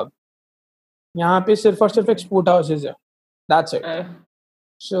handloom hub. यहाँ पे सिर्फ और सिर्फ export houses है. That's it.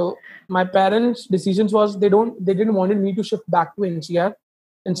 So my parents' decisions was they didn't wanted me to shift back to NCR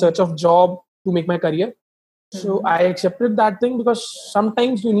in search of job to make my career. So I accepted that thing because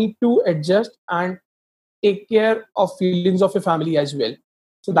sometimes you need to adjust and take care of feelings of your family as well.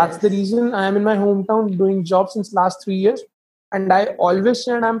 So that's the reason I am in my hometown doing job since last 3 years. And I always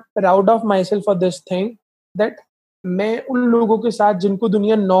said I'm proud of myself for this thing that मैं उन लोगों के साथ जिनको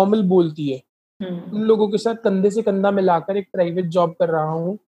दुनिया normal बोलती है उन लोगों के साथ कंधे से कंधा मिलाकर एक प्राइवेट जॉब कर रहा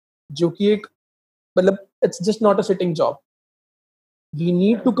हूँ जो कि एक मतलब it's just not a sitting job. We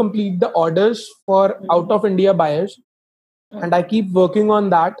need to complete the orders for out of India buyers, and I keep working on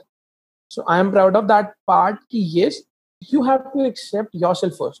that. So I am proud of that part. Ki yes, you have to accept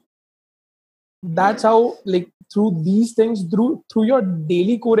yourself first. That's how, like through these things, through your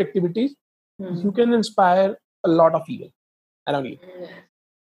daily core activities, you can inspire a lot of people around you.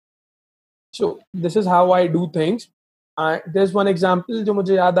 So this is how I do things. There's one example जो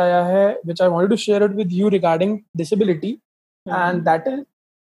मुझे याद आया है, which I wanted to share it with you regarding disability. And that is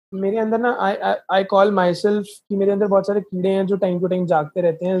मेरे अंदर ना I call myself कि मेरे अंदर बहुत सारे कीड़े हैं जो टाइम टू टाइम जागते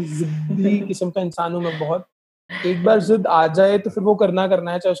रहते हैं. जिद्दी किस्म का इंसान हूँ मैं बहुत. एक बार जिद आ जाए तो फिर वो करना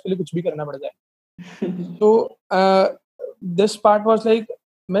है, चाहे उसके लिए कुछ भी करना पड़ जाए. तो दिस पार्ट वाज लाइक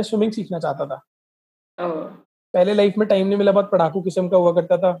मैं स्विमिंग सीखना चाहता था. पहले लाइफ में टाइम नहीं मिला, बहुत पढ़ाकू किस्म का हुआ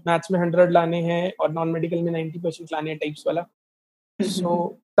करता था. मैथ्स में 100 लाने हैं और नॉन मेडिकल में 90% लाने हैं टाइप्स वाला.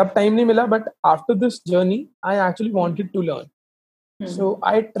 सो तब टाइम नहीं मिला, but after this journey I actually wanted to learn. So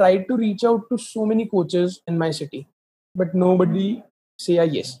I tried to reach out to so many coaches in my city, but nobody say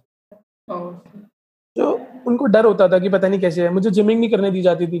yes. So उनको डर होता था कि पता नहीं कैसे है. मुझे जिमिंग नहीं करने दी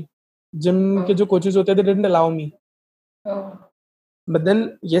जाती थी. जिम के जो कोचेस होते थे didn't allow me. But then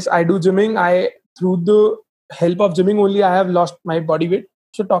yes, I do gymming. Through the help of gymming only I have lost my body weight.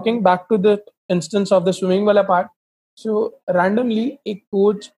 So talking back to the instance of the swimming वाला part, so randomly एक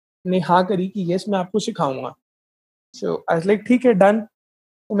coach ने हाँ करी कि yes मैं आपको सिखाऊंगा. So I was like, ठीक है, done.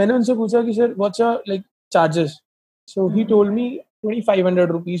 तो मैंने उनसे पूछा कि sir what's your like charges? So he told me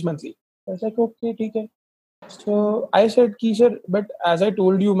 2,500 rupees monthly. I was like, okay, ठीक है. So I said कि sir, but as I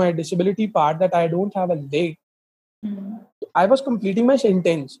told you my disability part that I don't have a leg. I was completing my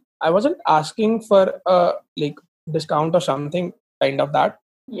sentence. I wasn't asking for a like discount or something kind of that.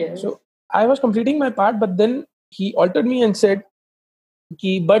 Yes. So I was completing my part, but then he altered me and said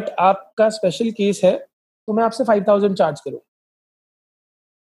कि but आपका special case है तो मैं आपसे 5,000 charge करूँ.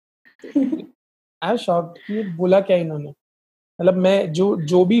 I am shocked कि ये बोला क्या इन्होंने. मतलब मैं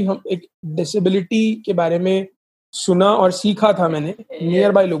जो भी हम एक डिसेबिलिटी के बारे में सुना और सीखा था मैंने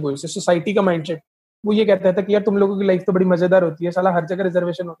नियर बाय लोगों से, सोसाइटी का माइंडसेट, वो ये कहता था कि यार तुम लोगों की लाइफ तो बड़ी मजेदार होती है, साला हर जगह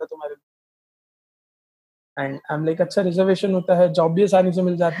रिजर्वेशन होता है तुम्हारे लिए. एंड आई एम लाइक अच्छा रिजर्वेशन होता है, जॉब भी आसानी से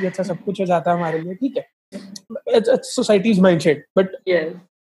मिल जाती है, अच्छा सब कुछ हो जाता है हमारे लिए, ठीक है. It's societies mindset, but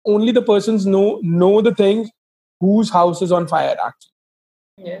only the persons know the things whose house is on fire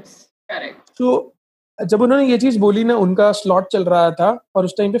actually. Yes, correct. So जब उन्होंने ये चीज बोली ना, उनका स्लॉट चल रहा था और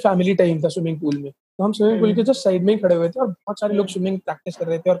उस टाइम पे फैमिली टाइम था स्विमिंग पूल में, तो हम स्विमिंग पूल के जस्ट साइड में ही खड़े हुए थे और बहुत सारे लोग स्विमिंग प्रैक्टिस कर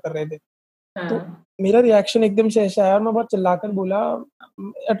रहे थे और कर रहे थे. तो मेरा रिएक्शन एकदम से ऐसा आया और मैं बहुत चिल्लाकर बोला,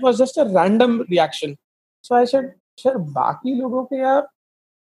 it was just a random reaction. So I said sir बाकी लोगों के आप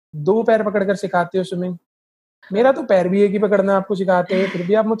 2 पैर पकड़कर सिखाते हो स्विमिंग, मेरा तो पैर भी एक ही पकड़ना आपको सिखाते हैं, फिर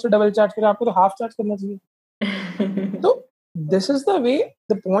भी आप मुझसे डबल चार्ज करें, आपको तो हाफ चार्ज करना चाहिए. तो this is the way,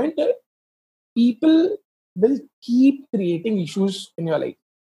 the point, people will keep creating issues in your life.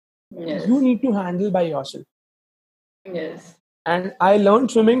 Yes. You need to handle by yourself. Yes. And I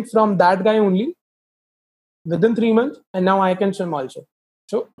learned swimming from that guy only within 3 months, and now I can swim also.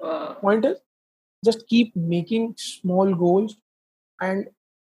 So point is just keep making small goals and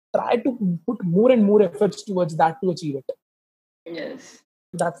try to put more and more efforts towards that to achieve it. Yes.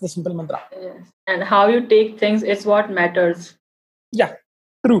 That's the simple mantra. Yes. And how you take things is what matters. Yeah,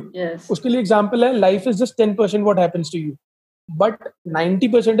 true. Yes. उसके लिए example है, life is just 10% what happens to you, but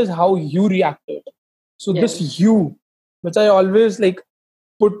 90% is how you react to it. So Yes. this you, which I always like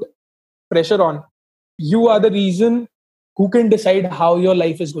put pressure on, you are the reason who can decide how your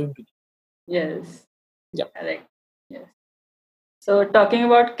life is going to be. Yes. Yeah. Correct. Yes. So talking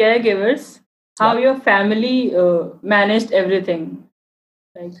about caregivers, how Yeah. your family managed everything,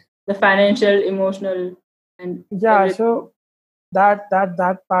 like the financial, emotional, and Yeah, everything. so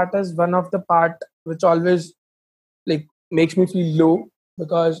that part is one of the part which always like makes me feel low,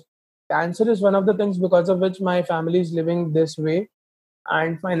 because cancer is one of the things because of which my family is living this way.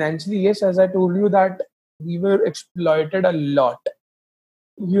 And financially, yes, as I told you, that we were exploited a lot.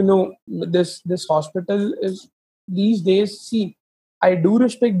 You know, this hospital is these days, see, I do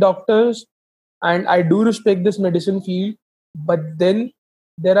respect doctors and I do respect this medicine field, but then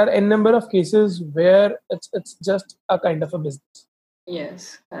there are n number of cases where it's just a kind of a business.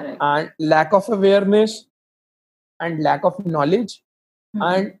 Yes, correct. And lack of awareness and lack of knowledge,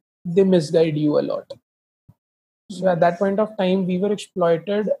 and they misguide you a lot. So at that point of time, we were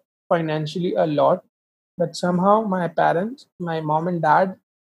exploited financially a lot, but somehow my parents, my mom and dad,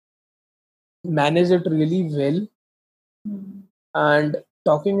 managed it really well. And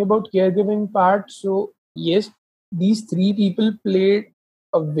talking about caregiving part, so yes, these three people played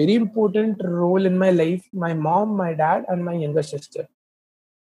a very important role in my life: my mom, my dad, and my younger sister.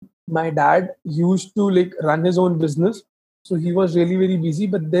 My dad used to like run his own business, so he was really very busy,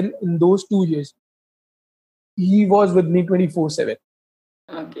 but then in those 2 years he was with me 24/7.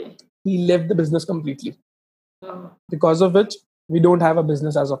 Okay. He left the business completely, Oh. because of which we don't have a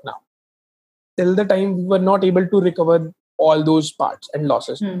business as of now. Till the time we were not able to recover all those parts and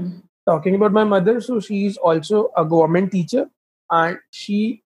losses. Talking about my mother, so she's also a government teacher, and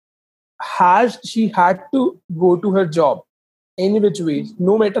she had to go to her job any which ways,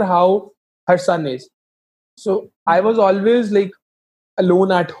 no matter how her son is. So I was always like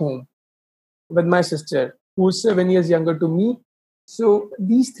alone at home with my sister, who's 7 years younger to me. So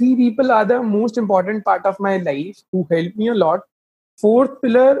these three people are the most important part of my life who helped me a lot. Fourth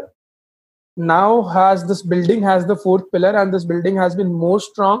pillar now has this building has the fourth pillar, and this building has been more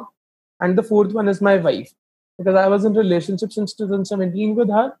strong. And the fourth one is my wife, because I was in relationship since 2017 with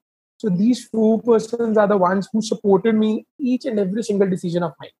her. So these four persons are the ones who supported me each and every single decision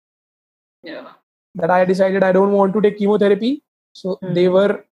of mine. Yeah. That I decided I don't want to take chemotherapy. So they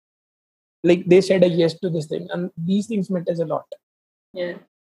were like, they said a yes to this thing, and these things matters a lot. Yeah.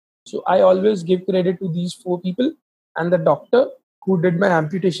 So I always give credit to these four people and the doctor who did my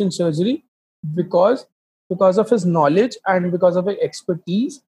amputation surgery, because of his knowledge and because of his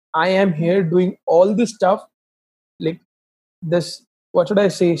expertise, I am here doing all this stuff, like this, what should I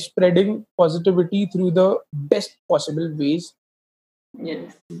say, spreading positivity through the best possible ways.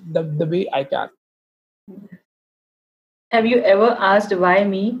 Yes. The way I can. Have you ever asked why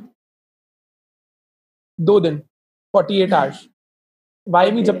me? 2 दिन, 48 hours. Why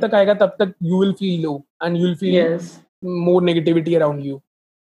me? Okay. जब तक आएगा तब तक you will feel low and you will feel Yes. more negativity around you.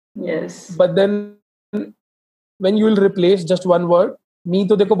 Yes. But then when you will replace just one word, me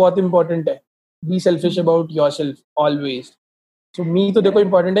तो देखो बहुत important है. Be selfish about yourself always. So me तो देखो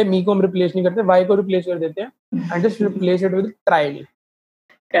important है. Me को हम replace नहीं करते. Why को replace कर देते हैं. And just replace it with try me.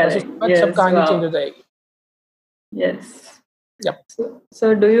 बस उसके बाद सब कहानी change हो जाएगी. Yes. Yep.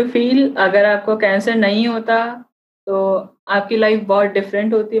 So do you feel अगर आपको कैंसर नहीं होता तो आपकी लाइफ बहुत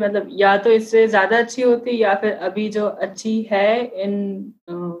डिफरेंट होती, मतलब या तो इससे ज्यादा अच्छी होती, या फिर अभी जो अच्छी है in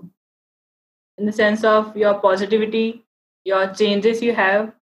the sense of your positivity, your changes you have,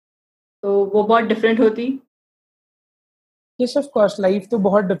 तो वो बहुत डिफरेंट होती? Yes, of course, life तो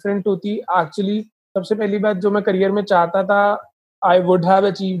बहुत different होती. Actually, सबसे पहली बात जो मैं करियर में चाहता था, I would have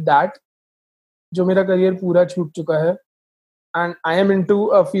achieved that. जो मेरा करियर पूरा छूट चुका है. And I am into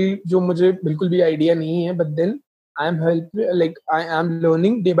a field जो मुझे बिल्कुल भी idea नहीं है, but then I am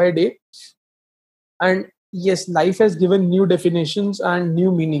learning day by day. And yes, life has given new definitions and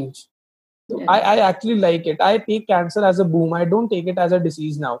new meanings. So Yes. I actually like it. I take cancer as a boom. I don't take it as a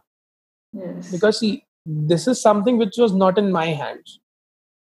disease now. Yes. Because see, this is something which was not in my hands.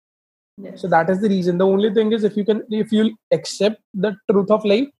 Yes. So that is the reason. The only thing is, if you accept the truth of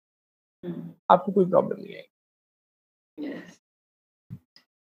life, आपको कोई problem नहीं है. Yes.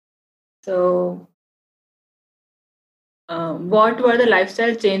 So, what were the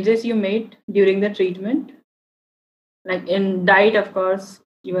lifestyle changes you made during the treatment? Like in diet, of course,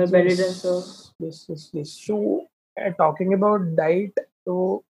 you were bedridden. So Yes. So talking about diet,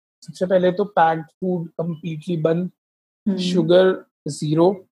 so सबसे पहले तो packed food completely बंद, Hmm. sugar zero,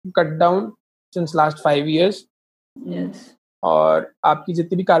 cut down since last 5 years, Yes. और आपकी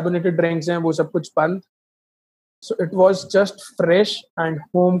जितनी भी carbonated drinks हैं वो सब कुछ बंद. So it was just fresh and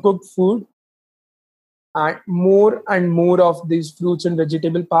home cooked food, and more of these fruits and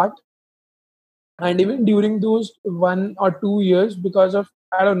vegetable part. And even during those 1 or 2 years, because of,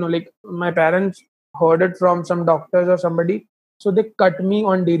 I don't know, like my parents heard it from some doctors or somebody, so they cut me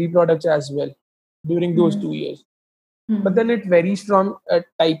on dairy products as well during those 2 years. But then it varies from a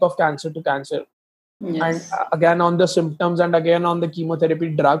type of cancer to cancer, and Yes. again on the symptoms, and again on the chemotherapy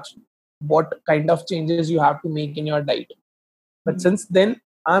drugs, what kind of changes you have to make in your diet. But since then,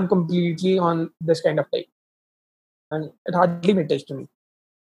 I'm completely on this kind of diet, and it hardly matters to me.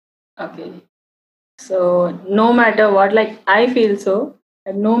 Okay. So no matter what, like I feel so,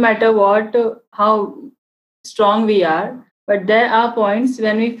 and no matter what, how strong we are, but there are points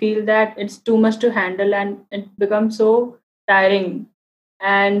when we feel that it's too much to handle and it becomes so tiring.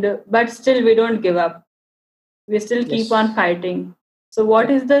 And but still we don't give up. We still keep on Yes. fighting. So what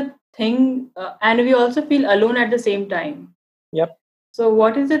Yep. is the thing? And we also feel alone at the same time. Yep. So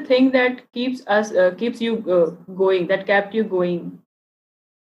what is the thing that keeps you going? That kept you going?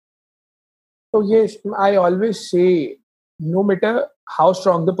 So yes, I always say, no matter how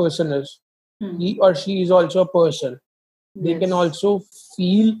strong the person is, he or she is also a person. They can Yes. also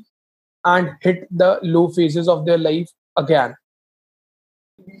feel and hit the low phases of their life again.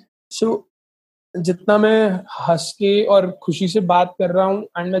 So जितना मैं हंस के और खुशी से बात कर रहा हूँ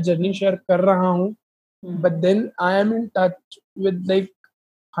एंड मैं जर्नी शेयर कर रहा हूँ, but then I am in touch with like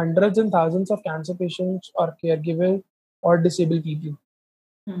hundreds and thousands of cancer patients or caregivers or disabled people.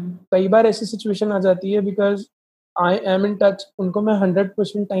 कई बार ऐसी सिचुएशन आ जाती है because I am in touch, उनको मैं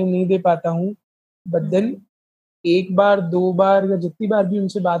 100% टाइम नहीं दे पाता हूँ, बट देन एक बार 2 बार या जितनी बार भी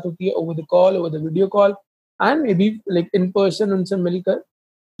उनसे बात होती है over the call, over the video call, and may be like in person उनसे मिलकर,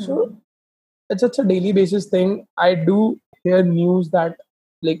 सो it's a daily basis thing. I do hear news that,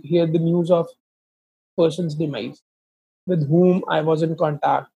 like, hear the news of person's demise with whom I was in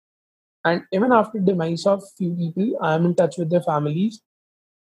contact, and even after demise of few people, I am in touch with their families.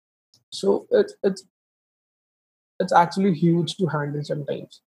 So it's actually huge to handle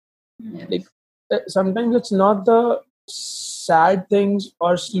sometimes. Like sometimes it's not the sad things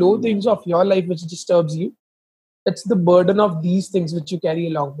or slow things of your life which disturbs you. It's the burden of these things which you carry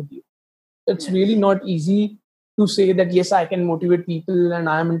along with you. It's really not easy to say that yes, I can motivate people and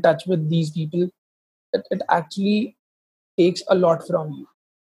I am in touch with these people. It actually takes a lot from you.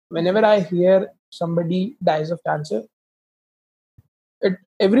 Whenever I hear somebody dies of cancer, it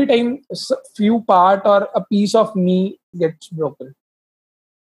every time few part or a piece of me gets broken,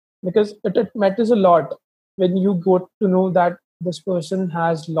 because it matters a lot when you got to know that this person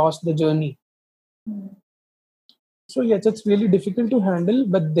has lost the journey. So yes, it's really difficult to handle,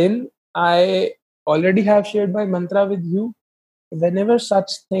 but then I already have shared my mantra with you. Whenever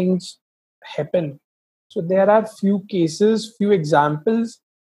such things happen, so there are few cases, few examples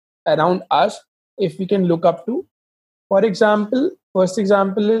around us if we can look up to. For example, first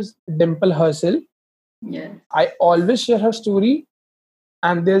example is Dimple herself. Yeah. I always share her story.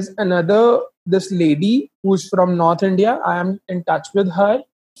 And there's another, this lady who's from North India. I am in touch with her.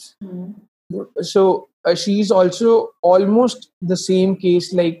 So she's also almost the same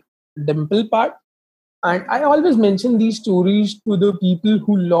case like Dimple part. And I always mention these stories to the people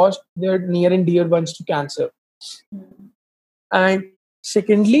who lost their near and dear ones to cancer. And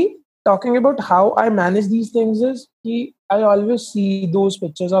secondly, talking about how I manage these things is I always see those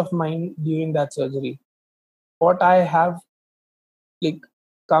pictures of mine during that surgery. What I have like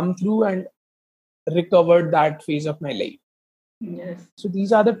come through and recovered that phase of my life. Yes. So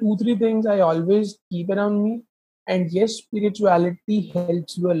these are the 2-3 things I always keep around me. And yes, spirituality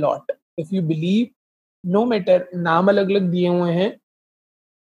helps you a lot. If you believe, no matter नाम अलग-अलग दिए हुए हैं,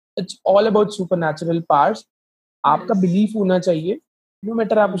 it's all about supernatural powers. आपका belief होना चाहिए, no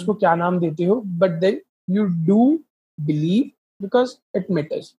matter आप उसको क्या नाम देते हो, but then you do believe because it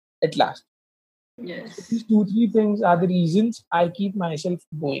matters at last. Yes. So these 2-3 things are the reasons I keep myself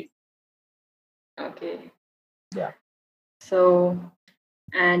going. Okay. Yeah. So,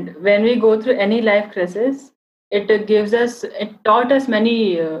 and when we go through any life crisis, it taught us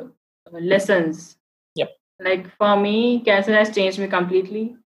many lessons. Yep. Like for me, cancer has changed me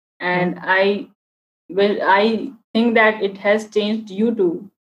completely, and I think that it has changed you too.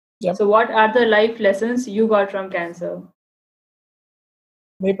 Yep. So, what are the life lessons you got from cancer?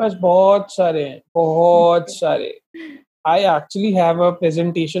 मेरे पास बहुत सारे हैं, बहुत सारे. I actually have a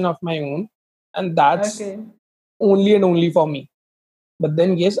presentation of my own, and that's only and only for me. But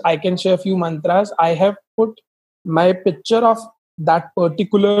then, yes, I can share a few mantras. I have put my picture of that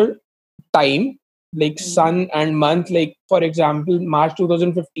particular time, like sun and month, like for example, March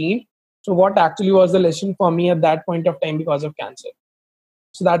 2015. So what actually was the lesson for me at that point of time because of cancer?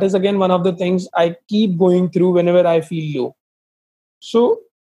 So that is again one of the things I keep going through whenever I feel low. So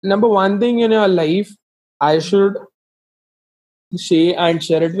number one thing in your life, I should say and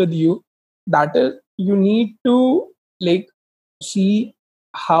share it with you, that is you need to like see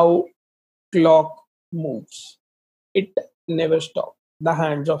how clock moves. It never stops. The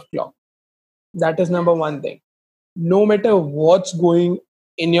hands of clock. That is number one thing. No matter what's going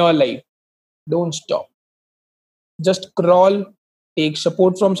in your life, don't stop. Just crawl, take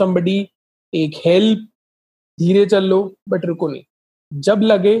support from somebody, take help, धीरे चल लो but रुको नहीं. जब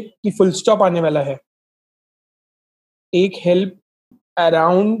लगे कि full stop आने वाला है, take help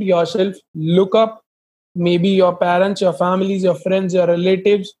around yourself, look up maybe your parents, your families, your friends, your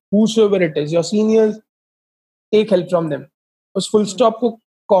relatives, whosoever it is, your seniors, take help from them. उस full stop को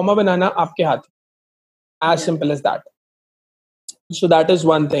comma बनाना आपके हाथ. As simple as that. So that is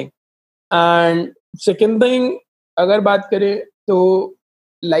one thing. And second thing, अगर बात करें तो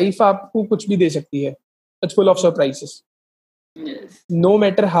life आपको कुछ भी दे सकती है. It's full of surprises. Yes. No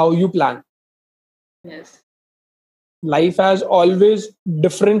matter how you plan. Yes. Life has always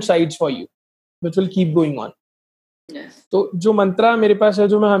different sides for you, which will keep going on. Yes. तो जो मंत्रा मेरे पास है,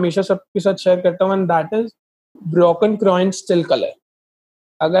 जो मैं हमेशा सबके साथ शेयर करता हूँ, and that is broken coin still color.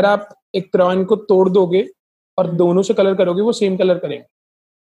 अगर आप एक coin को तोड़ दोगे और दोनों से कलर करोगे, वो सेम कलर करेंगे.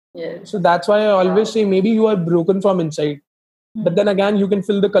 Yes. So that's why I always say maybe you are broken from inside, but then again you can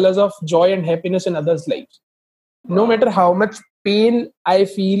feel the colors of joy and happiness in others' lives. No matter how much pain I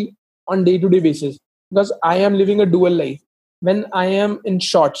feel on day-to-day basis, because I am living a dual life. When I am in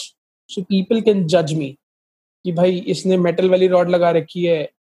shorts, so people can judge me कि भाई इसने metal वाली rod लगा रखी है,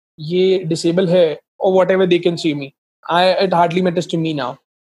 ये disable है, or whatever they can see me. It hardly matters to me now.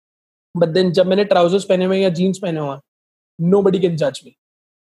 But then जब मैंने trousers पहने हुए या jeans पहने हुए, nobody can judge me.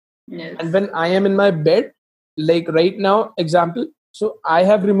 Yes. And when I am in my bed, like right now, example, so I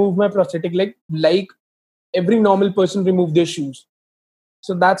have removed my prosthetic leg like every normal person remove their shoes.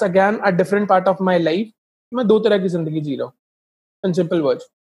 So that's again a different part of my life. मैं दो तरह की जिंदगी जी रहा हूँ. In simple words.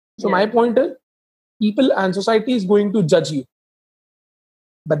 So my point is, people and society is going to judge you.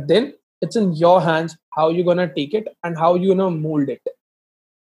 But then it's in your hands how you're gonna take it and how you're gonna mold it.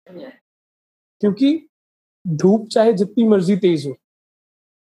 Yeah. क्योंकि धूप चाहे जितनी मर्जी तेज हो,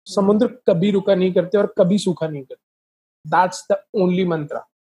 समुद्र कभी रुका नहीं करते और कभी सूखा नहीं करते. That's the only mantra.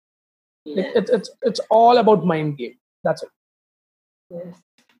 Like it's all about mind game. That's it. Yes.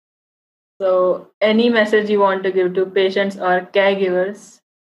 So, any message you want to give to patients or caregivers?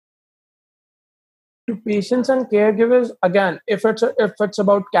 To patients and caregivers, again, if it's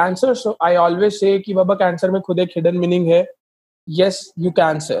about cancer, so I always say कि बाबा cancer में खुद एक hidden meaning है. Yes, you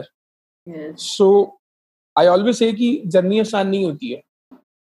cancer. Yes. So I always say कि journey आसान नहीं होती है.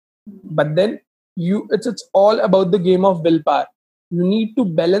 But then it's all about the game of willpower. You need to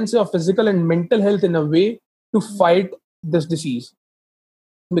balance your physical and mental health in a way to fight this disease,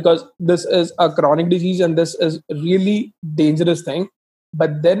 because this is a chronic disease and this is really dangerous thing.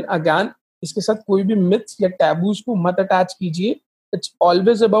 But then again, इसके साथ कोई भी myths या taboos को मत attach कीजिए. It's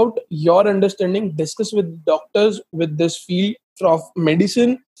always about your understanding. Discuss with doctors with this field of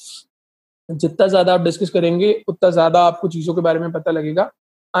medicine. जितना ज़्यादा आप डिस्कस करेंगे उतना ज़्यादा आपको चीज़ों के बारे में पता लगेगा.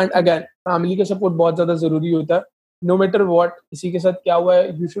 एंड अगेन फैमिली का सपोर्ट बहुत ज़्यादा ज़रूरी होता है. नो मैटर व्हाट किसी के साथ क्या हुआ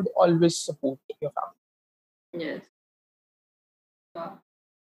है, you should always support your family. Yes.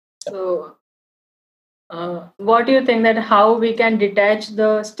 So, what do you think that how we can detach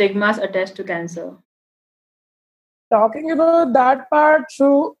the stigmas attached to cancer? Talking about that part,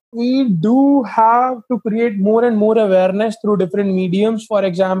 so we do have to create more and more awareness through different mediums. For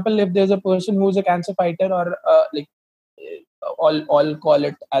example, if there's a person who is a cancer fighter or all call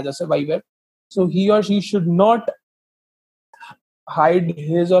it as a survivor, so he or she should not hide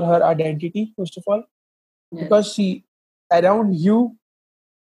his or her identity, first of all. Yes. Because see, around you,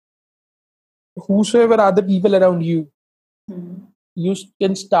 whosoever are the people around you, you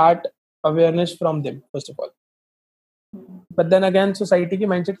can start awareness from them, first of all. But then again, society के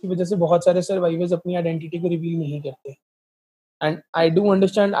mindset की वजह से बहुत सारे survivors अपनी identity को reveal नहीं करते. And I do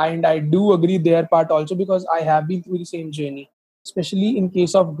understand and I do agree their part also, because I have been through the same journey. Especially in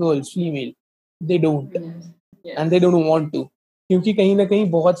case of girls, female, they don't. Yes. And they don't want to. क्योंकि कहीं ना कहीं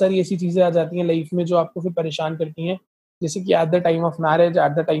बहुत सारी ऐसी चीजें आ जाती हैं लाइफ में जो आपको फिर परेशान करती हैं, जैसे कि at the time of marriage,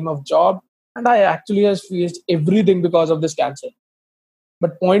 at the time of job, and I actually has faced everything because of this cancer.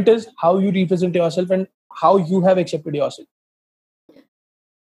 But point is how you represent yourself and how you have accepted yourself.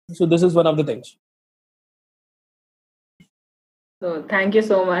 So this is one of the things. So thank you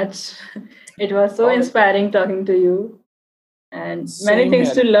so much. It was so All right. inspiring talking to you, and many Same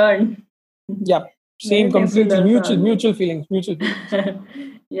things here. to learn. Yeah, same, Many things to completely learn mutual, from you. mutual feelings, mutual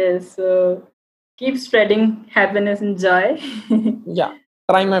feelings. Yes. So keep spreading happiness and joy. Yeah,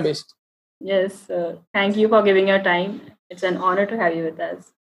 trying my best. Yes. Thank you for giving your time. It's an honor to have you with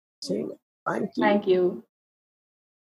us. Same. Thank you. Thank you.